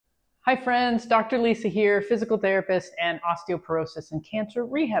Hi friends, Dr. Lisa here, physical therapist and osteoporosis and cancer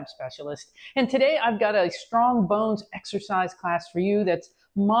rehab specialist. And today I've got a strong bones exercise class for you that's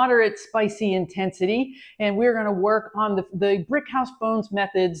moderate spicy intensity. And we're going to work on the brick house bones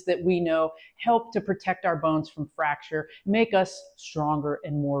methods that we know help to protect our bones from fracture, make us stronger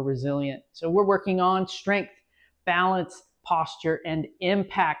and more resilient. So we're working on strength, balance, posture, and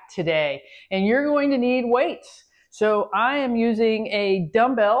impact today. And you're going to need weights. So I am using a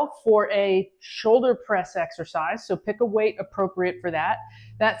dumbbell for a shoulder press exercise. So pick a weight appropriate for that.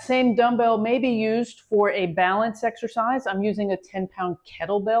 That same dumbbell may be used for a balance exercise. I'm using a 10-pound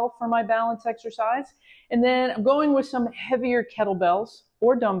kettlebell for my balance exercise. And then I'm going with some heavier kettlebells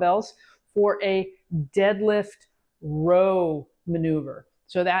or dumbbells for a deadlift row maneuver.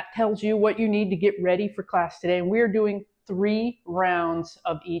 So that tells you what you need to get ready for class today. And we're doing 3 rounds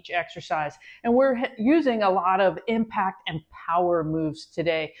of each exercise. And we're using a lot of impact and power moves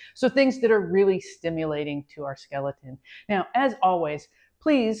today. So things that are really stimulating to our skeleton. Now, as always,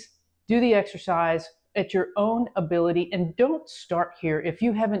 please do the exercise at your own ability and don't start here if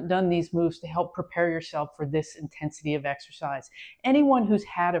you haven't done these moves to help prepare yourself for this intensity of exercise. Anyone who's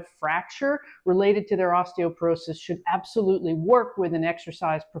had a fracture related to their osteoporosis should absolutely work with an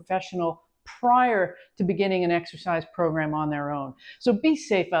exercise professional prior to beginning an exercise program on their own. So be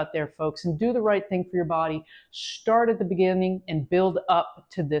safe out there, folks, and do the right thing for your body. Start at the beginning and build up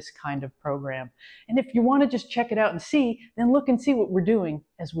to this kind of program. And if you want to just check it out and see, then look and see what we're doing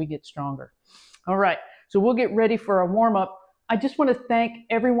as we get stronger. All right, so we'll get ready for our warm-up. I just want to thank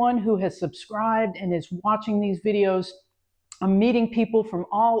everyone who has subscribed and is watching these videos. I'm meeting people from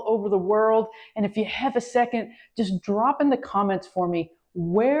all over the world. And if you have a second, just drop in the comments for me.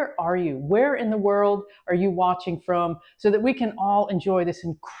 Where are you? Where in the world are you watching from so that we can all enjoy this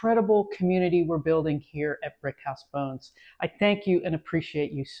incredible community we're building here at Brick House Bones? I thank you and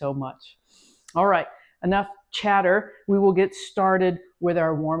appreciate you so much. All right, enough chatter. We will get started with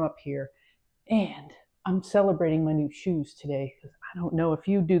our warm-up here. And I'm celebrating my new shoes today. I don't know if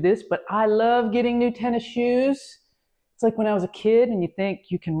you do this, but I love getting new tennis shoes. It's like when I was a kid and you think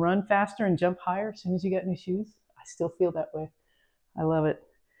you can run faster and jump higher as soon as you get new shoes. I still feel that way. I love it.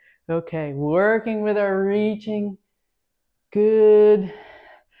 Okay, working with our reaching. Good.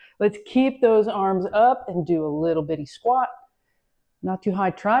 Let's keep those arms up and do a little bitty squat. Not too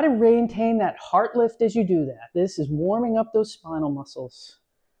high. Try to maintain that heart lift as you do that. This is warming up those spinal muscles.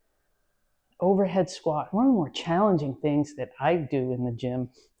 Overhead squat, one of the more challenging things that I do in the gym.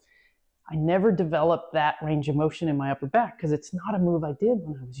 I never developed that range of motion in my upper back because it's not a move I did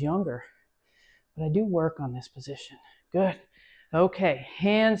when I was younger. But I do work on this position. Good. Okay,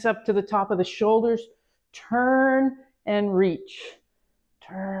 hands up to the top of the shoulders. Turn and reach.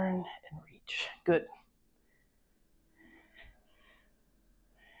 Turn and reach. Good.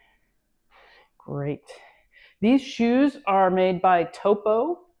 Great. These shoes are made by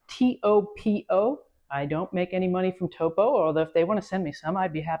Topo, T-O-P-O. I don't make any money from Topo, although if they want to send me some,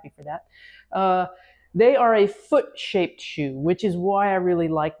 I'd be happy for that. They are a foot-shaped shoe, which is why I really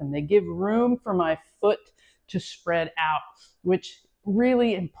like them. They give room for my foot to spread out, which is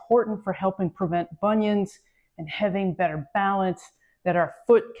really important for helping prevent bunions and having better balance, that our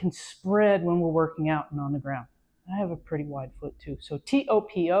foot can spread when we're working out and on the ground. I have a pretty wide foot too. So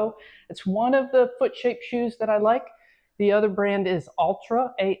T-O-P-O, it's one of the foot-shaped shoes that I like. The other brand is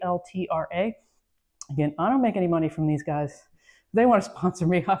Ultra, A-L-T-R-A. Again, I don't make any money from these guys. If they want to sponsor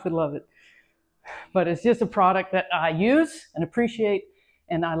me, I would love it. But it's just a product that I use and appreciate,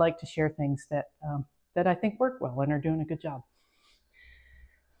 and I like to share things that I think work well and are doing a good job.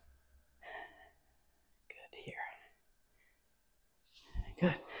 Good here.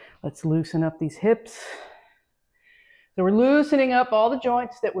 Good. Let's loosen up these hips. So we're loosening up all the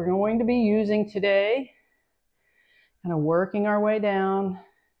joints that we're going to be using today. Kind of working our way down.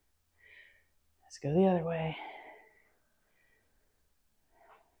 Let's go the other way.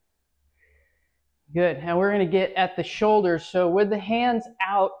 Good. Now we're going to get at the shoulders. So with the hands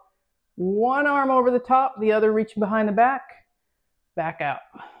out, one arm over the top, the other reaching behind the back, back out.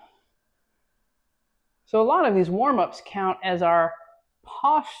 So a lot of these warm-ups count as our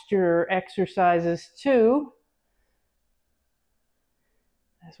posture exercises too,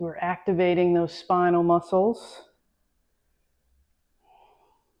 as we're activating those spinal muscles.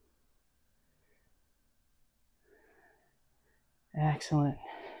 Excellent.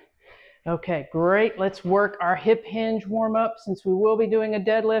 Okay, great. Let's work our hip hinge warm-up since we will be doing a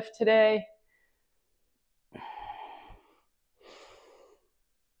deadlift today.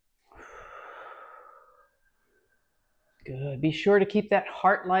 Good. Be sure to keep that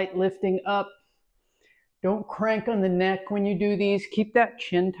heart rate lifting up. Don't crank on the neck when you do these. Keep that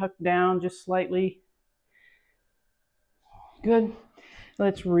chin tucked down just slightly. Good.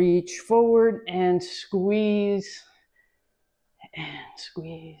 Let's reach forward and squeeze and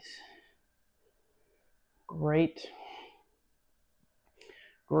squeeze. Great.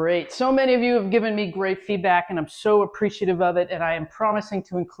 Great. So many of you have given me great feedback and I'm so appreciative of it, and I am promising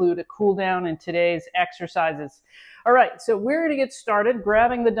to include a cool down in today's exercises. All right, so we're going to get started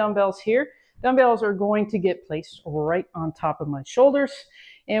grabbing the dumbbells here. Dumbbells are going to get placed right on top of my shoulders,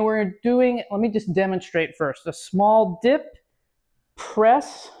 and we're doing, let me just demonstrate first, a small dip,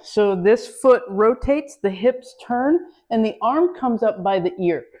 press. So this foot rotates, the hips turn, and the arm comes up by the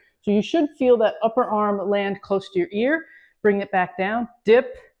ear. So you should feel that upper arm land close to your ear. Bring it back down,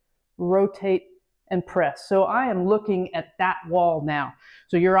 dip, rotate, and press. So I am looking at that wall now.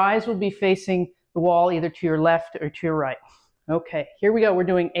 So your eyes will be facing the wall either to your left or to your right. Okay, here we go. We're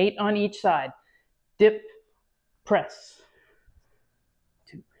doing 8 on each side. Dip, press.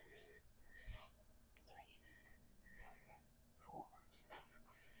 2, 3, 4,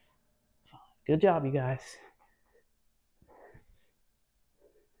 5. Good job, you guys.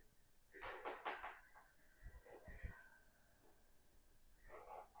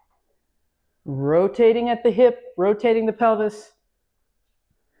 Rotating at the hip, rotating the pelvis.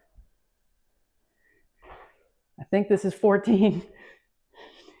 I think this is 14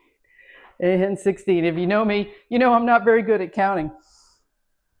 and 16. If you know me, you know I'm not very good at counting.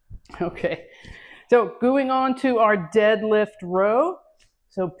 Okay, so going on to our deadlift row.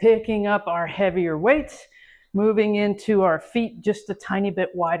 So picking up our heavier weights, moving into our feet just a tiny bit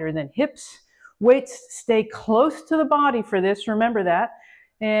wider than hips. Weights stay close to the body for this, remember that.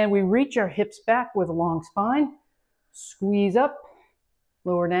 And we reach our hips back with a long spine, squeeze up,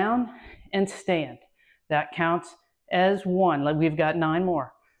 lower down, and stand. That counts as 1. Like we've got 9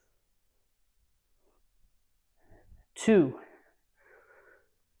 more. 2,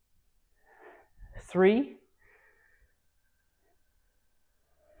 3,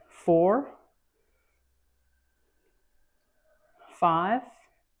 4, 5,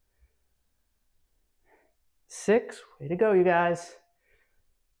 6. Way to go, you guys.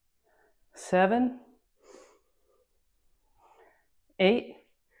 7, 8,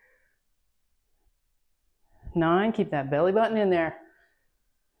 9, keep that belly button in there.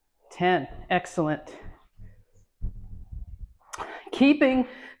 10, excellent. Keeping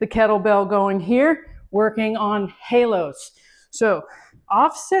the kettlebell going here, working on halos. So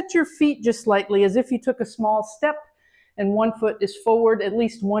offset your feet just slightly as if you took a small step and one foot is forward, at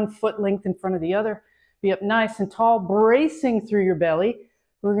least 1 foot length in front of the other. Be up nice and tall, bracing through your belly.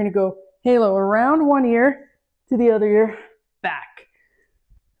 We're going to go halo around one ear to the other ear, back.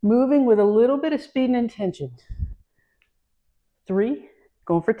 Moving with a little bit of speed and intention. 3,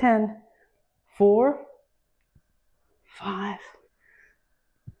 going for 10, 4, 5,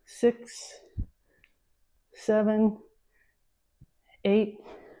 6, 7, 8,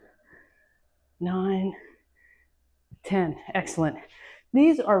 9, 10. Excellent.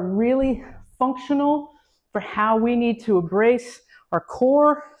 These are really functional for how we need to embrace our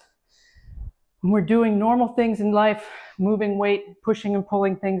core when we're doing normal things in life, moving weight, pushing and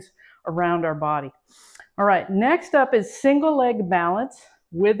pulling things around our body. All right, next up is single leg balance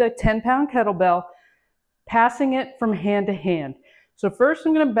with a 10-pound kettlebell, passing it from hand to hand. So first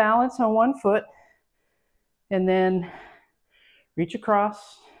I'm going to balance on one foot and then reach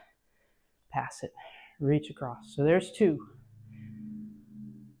across, pass it, reach across. So there's 2,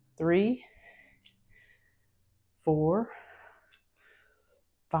 3, 4,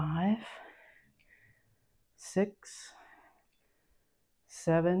 5, 6,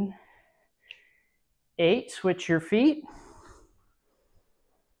 7, 8. Switch your feet.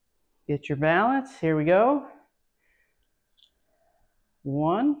 Get your balance. Here we go.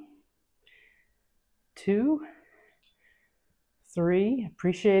 1, 2, 3.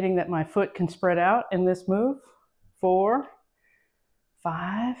 Appreciating that my foot can spread out in this move. 4,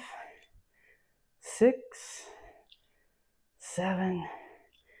 5, 6, 7,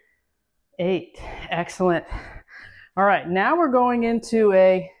 8. Excellent. All right, now we're going into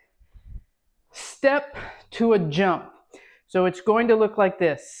a step to a jump. So it's going to look like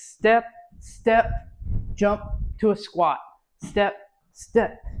this. Step, step, jump to a squat. Step,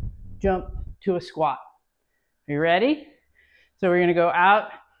 step, jump to a squat. Are you ready? So we're going to go out,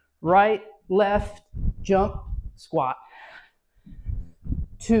 right, left, jump, squat.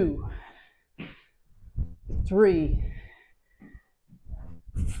 2, 3,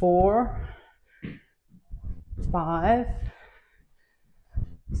 4, 5,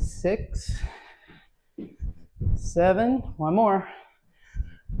 6, 7, one more,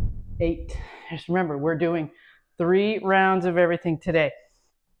 8. Just remember, we're doing 3 rounds of everything today.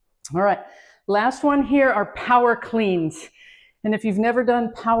 All right, last one here are power cleans. And if you've never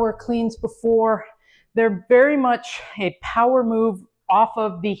done power cleans before, they're very much a power move off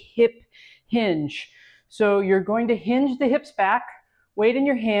of the hip hinge. So you're going to hinge the hips back, weight in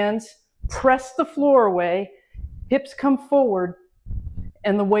your hands, press the floor away, hips come forward,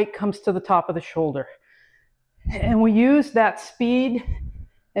 and the weight comes to the top of the shoulder. And we use that speed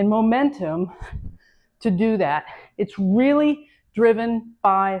and momentum to do that. It's really driven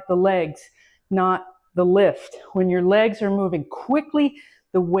by the legs, not the lift. When your legs are moving quickly,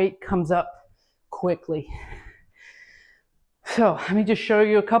 the weight comes up quickly. So let me just show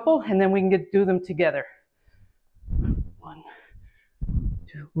you a couple and then we can do them together. 1,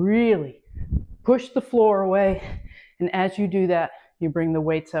 2, really push the floor away, and as you do that, you bring the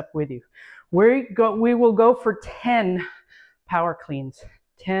weights up with you. We will go for 10 power cleans.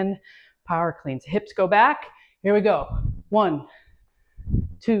 10 power cleans. Hips go back. Here we go. 1,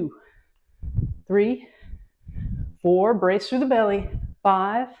 2, 3, 4. Brace through the belly.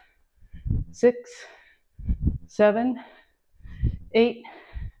 5, 6, 7, 8,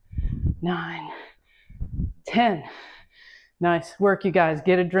 9, 10. Nice work, you guys.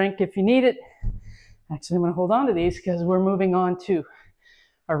 Get a drink if you need it. Actually, I'm going to hold on to these because we're moving on to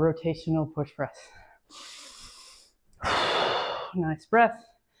our rotational push press. Nice breath.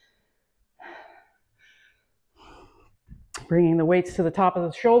 Bringing the weights to the top of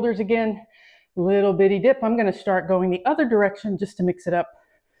the shoulders again. Little bitty dip. I'm going to start going the other direction just to mix it up.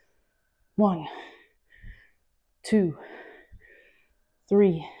 1, 2,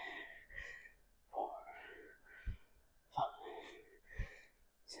 3, 4, 5,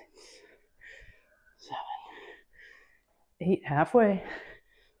 6, 7, 8. Halfway. 3,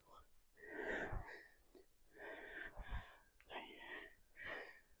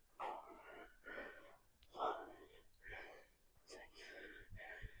 4, 5, 6.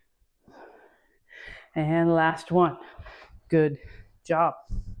 And last one. Good job.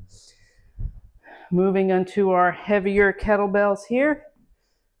 Moving onto our heavier kettlebells here.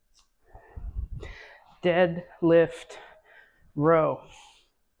 Deadlift row.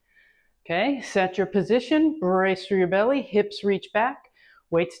 Okay, set your position, brace through your belly, hips reach back,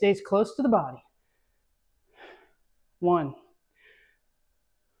 weight stays close to the body. 1,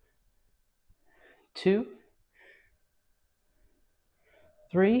 2,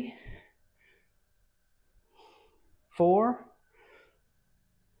 3, 4,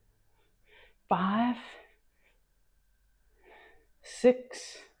 5,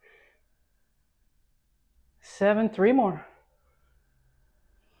 6, 7, 3 more.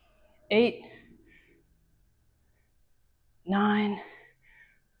 8, 9,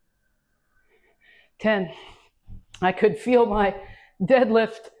 10. I could feel my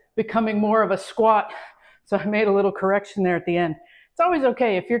deadlift becoming more of a squat, so I made a little correction there at the end. It's always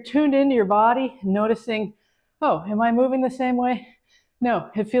okay if you're tuned into your body, noticing, oh, am I moving the same way? No,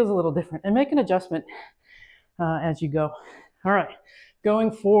 it feels a little different, and make an adjustment as you go. All right, going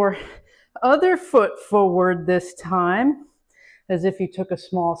for other foot forward this time, as if you took a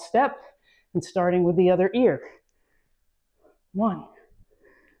small step, and starting with the other ear. 1,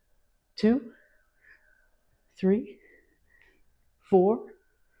 2, 3, 4,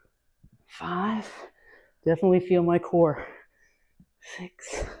 5. Definitely feel my core.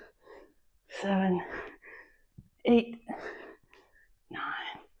 6, 7, 8, 9,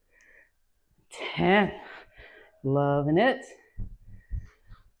 10. Loving it.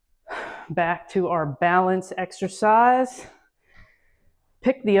 Back to our balance exercise.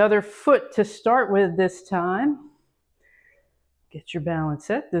 Pick the other foot to start with this time. Get your balance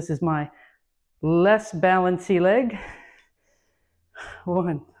set. This is my less balancy leg.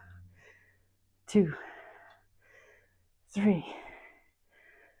 1, 2, 3,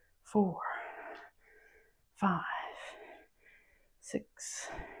 4, 5, 6,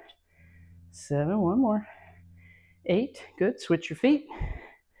 7. One more. 8. Good. Switch your feet.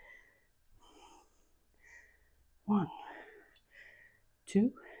 1,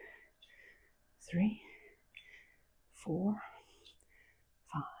 2, 3, 4,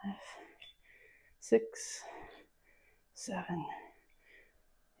 5, 6, 7,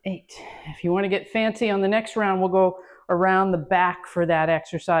 8. If you want to get fancy on the next round, we'll go around the back for that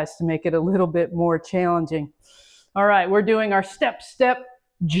exercise to make it a little bit more challenging. All right, we're doing our step, step,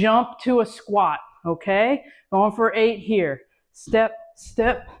 jump to a squat, okay? Going for 8 here. Step,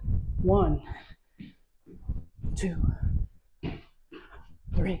 step, 1, 2,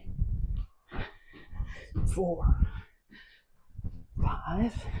 3, 4,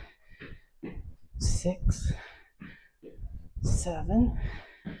 5, 6, 7,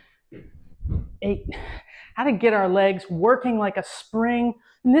 8. How to get our legs working like a spring.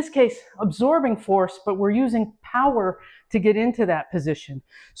 In this case, absorbing force, but we're using power to get into that position.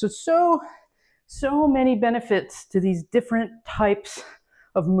 So many benefits to these different types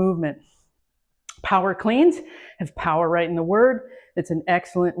of movement. Power cleans have power right in the word. It's an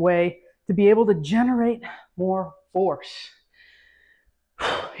excellent way to be able to generate more force.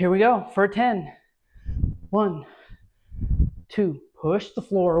 Here we go for 10. 1, 2, push the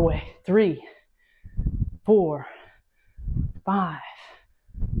floor away. 3, 4, 5,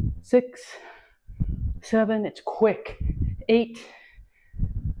 6, 7. It's quick. 8,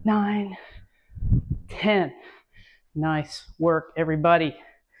 9, 10. Nice work, everybody.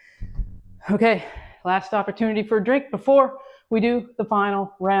 Okay, last opportunity for a drink before we do the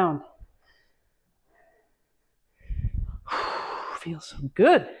final round. Feels so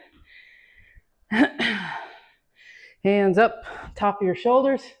good. Hands up, top of your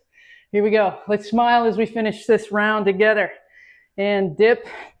shoulders. Here we go. Let's smile as we finish this round together. And dip,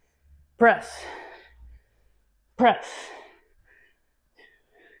 press, press.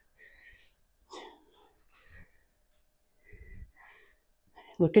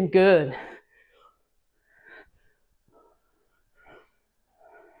 Looking good.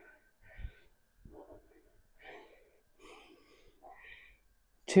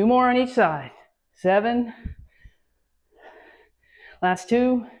 Two more on each side. 7. Last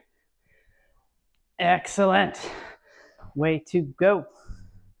 2. Excellent. Way to go.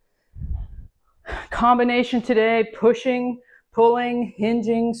 Combination today, pushing, pulling,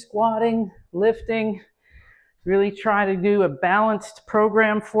 hinging, squatting, lifting. Really try to do a balanced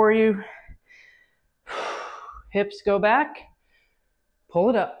program for you. Hips go back. Pull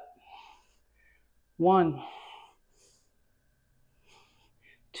it up. 1,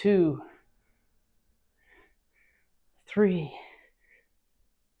 2, 3,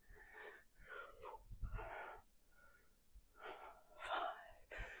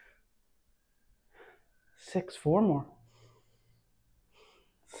 6, 4 more.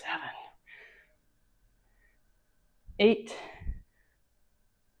 7, 8.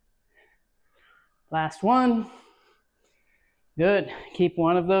 Last one. Good. Keep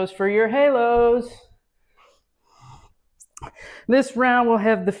one of those for your halos. This round will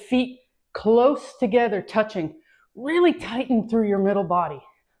have the feet close together, touching. Really tighten through your middle body.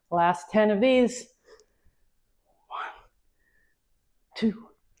 Last 10 of these. 1, 2,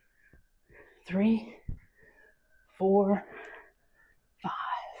 3, 4, 5,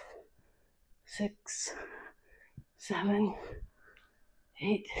 6, 7,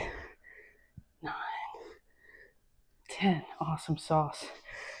 8, 9, 10. Awesome sauce.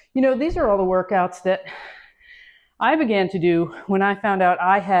 You know, these are all the workouts that I began to do when I found out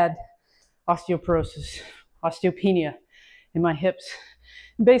I had osteoporosis, osteopenia in my hips.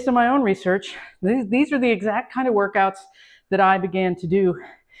 Based on my own research, these are the exact kind of workouts that I began to do.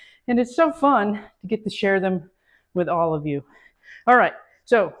 And it's so fun to get to share them with all of you. All right,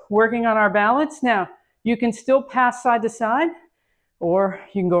 so working on our balance. Now, you can still pass side to side, or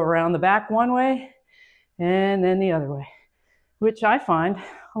you can go around the back one way and then the other way, which I find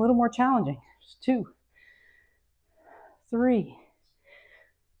a little more challenging. Just 2, 3,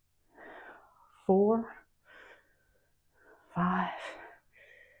 4, 5,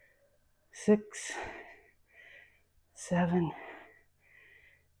 6, 7,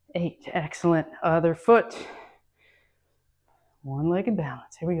 8. Excellent. Other foot. One-legged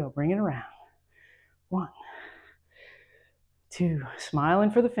balance. Here we go. Bring it around. 1, 2.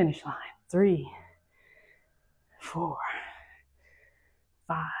 Smiling for the finish line. 3, 4,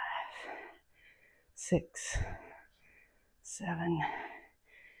 5, 6, 7,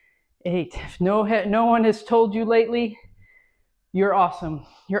 8. If no one has told you lately, you're awesome.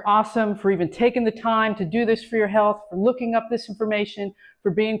 You're awesome for even taking the time to do this for your health, for looking up this information,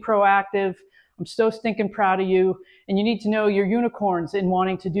 for being proactive. I'm so stinking proud of you. And you need to know you're unicorns in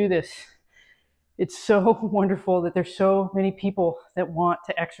wanting to do this. It's so wonderful that there's so many people that want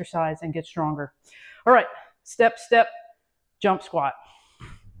to exercise and get stronger. All right, step, step, jump squat.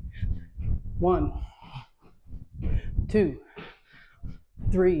 1, 2,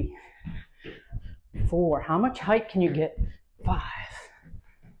 3, 4. How much height can you get? 5,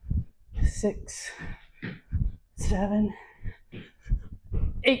 6, 7,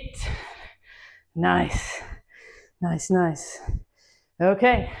 8. Nice, nice, nice.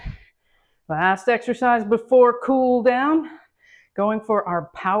 Okay, last exercise before cool down. Going for our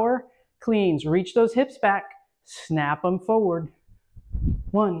power cleans. Reach those hips back, snap them forward.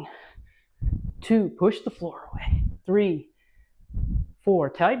 1, 2, push the floor away. 3, 4,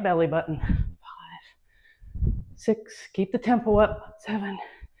 tight belly button. 5, 6, keep the tempo up. 7,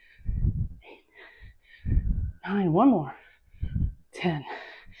 8, 9, one more. 10.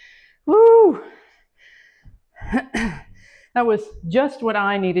 Woo! That was just what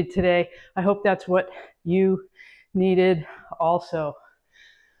I needed today. I hope that's what you needed also.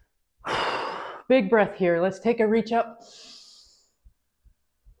 Big breath here. Let's take a reach up.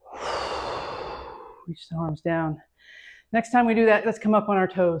 Reach the arms down. Next time we do that, let's come up on our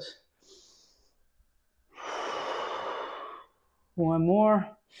toes. One more.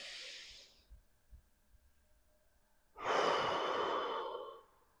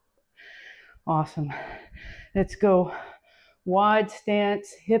 Awesome. Let's go. Wide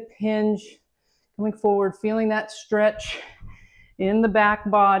stance, hip hinge, coming forward, feeling that stretch in the back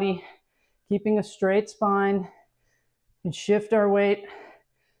body, keeping a straight spine, and shift our weight,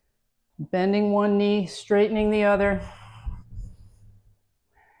 bending one knee, straightening the other.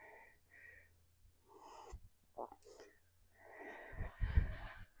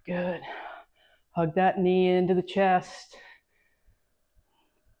 Good. Hug that knee into the chest.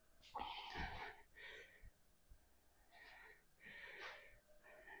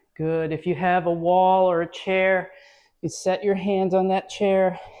 Good. If you have a wall or a chair, you set your hands on that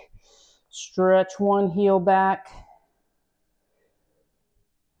chair. Stretch one heel back.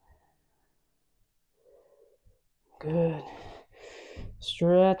 Good.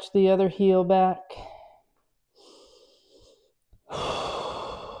 Stretch the other heel back.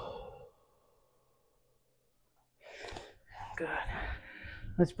 Good.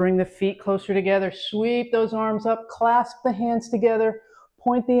 Let's bring the feet closer together. Sweep those arms up. Clasp the hands together.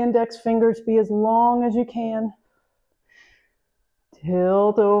 Point the index fingers. Be as long as you can.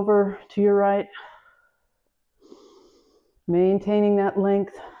 Tilt over to your right. Maintaining that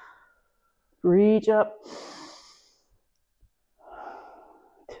length. Reach up.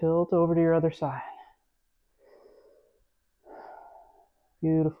 Tilt over to your other side.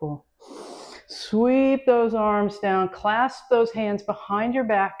 Beautiful. Sweep those arms down. Clasp those hands behind your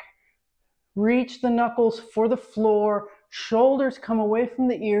back. Reach the knuckles for the floor. Shoulders come away from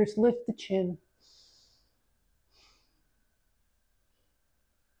the ears. Lift the chin.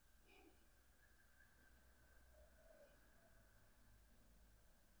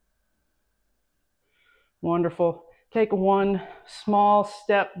 Wonderful. Take one small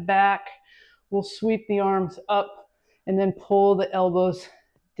step back. We'll sweep the arms up and then pull the elbows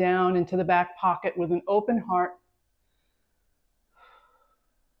down into the back pocket with an open heart.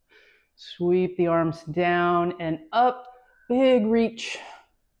 Sweep the arms down and up. Big reach.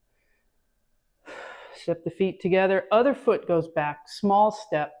 Step the feet together. Other foot goes back. Small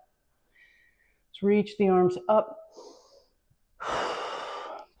step. Let's reach the arms up.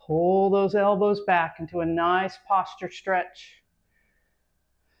 Pull those elbows back into a nice posture stretch.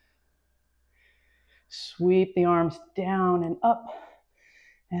 Sweep the arms down and up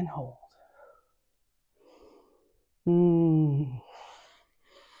and hold.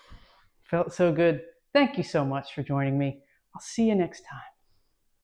 Felt so good. Thank you so much for joining me. I'll see you next time.